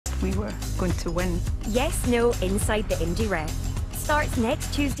we were going to win. Yes, No, Inside the Indie Ref. Starts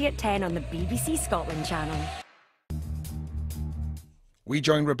next Tuesday at 10 on the BBC Scotland channel. We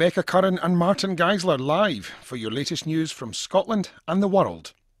join Rebecca Curran and Martin Geisler live for your latest news from Scotland and the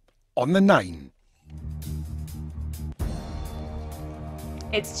world on the 9.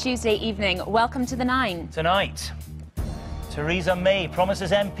 It's Tuesday evening. Welcome to the 9. Tonight, Theresa May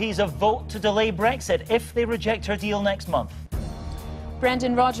promises MPs a vote to delay Brexit if they reject her deal next month.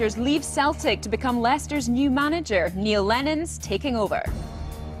 Brendan Rodgers leaves Celtic to become Leicester's new manager. Neil Lennon's taking over.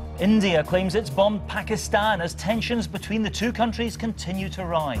 India claims it's bombed Pakistan as tensions between the two countries continue to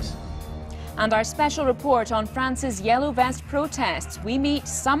rise. And our special report on France's Yellow Vest protests. We meet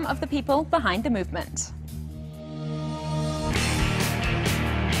some of the people behind the movement.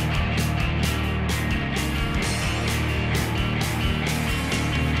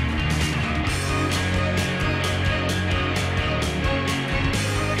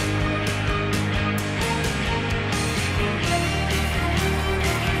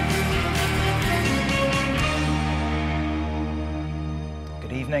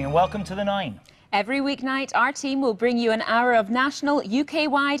 And welcome to the 9. Every weeknight, our team will bring you an hour of national,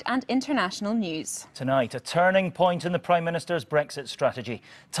 UK-wide and international news. Tonight, a turning point in the Prime Minister's Brexit strategy.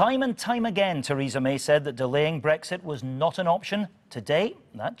 Time and time again, Theresa May said that delaying Brexit was not an option. Today,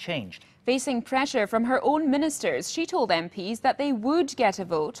 that changed. Facing pressure from her own ministers, she told MPs that they would get a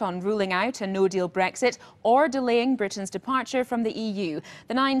vote on ruling out a no-deal Brexit or delaying Britain's departure from the EU.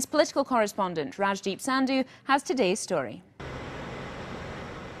 The 9's political correspondent, Rajdeep Sandhu, has today's story.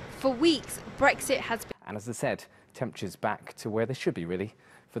 For weeks, Brexit has been... And as I said, temperatures back to where they should be, really,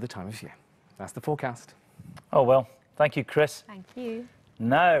 for the time of year. That's the forecast. Oh, well, thank you, Chris. Thank you.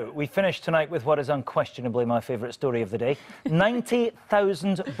 Now, we finish tonight with what is unquestionably my favourite story of the day.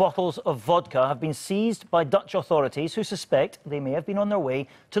 90,000 bottles of vodka have been seized by Dutch authorities who suspect they may have been on their way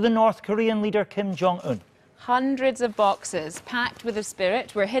to the North Korean leader Kim Jong-un. Hundreds of boxes packed with the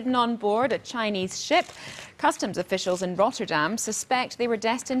spirit were hidden on board a Chinese ship. Customs officials in Rotterdam suspect they were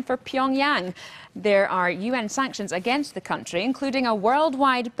destined for Pyongyang. There are UN sanctions against the country, including a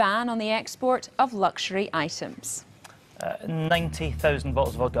worldwide ban on the export of luxury items. 90,000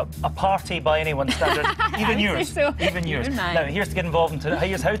 bottles of vodka. A party by anyone's standard, even yours. So. Even yours. Now, here's how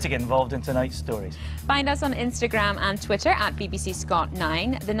to get involved in tonight's stories. Find us on Instagram and Twitter at BBC Scot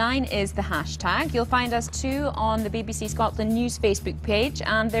 9. The 9 is the hashtag. You'll find us too on the BBC Scotland News Facebook page,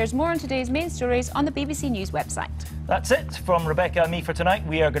 and there's more on today's main stories on the BBC News website. That's it from Rebecca and me for tonight.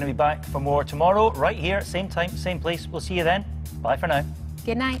 We are going to be back for more tomorrow, right here, same time, same place. We'll see you then. Bye for now.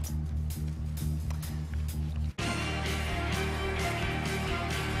 Good night.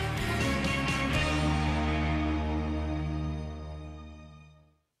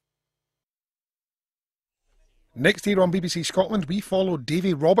 Next here on BBC Scotland, we follow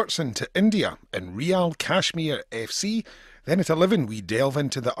Davy Robertson to India in Real Kashmir FC. Then at 11, we delve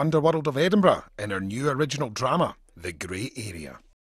into the underworld of Edinburgh in our new original drama, The Grey Area.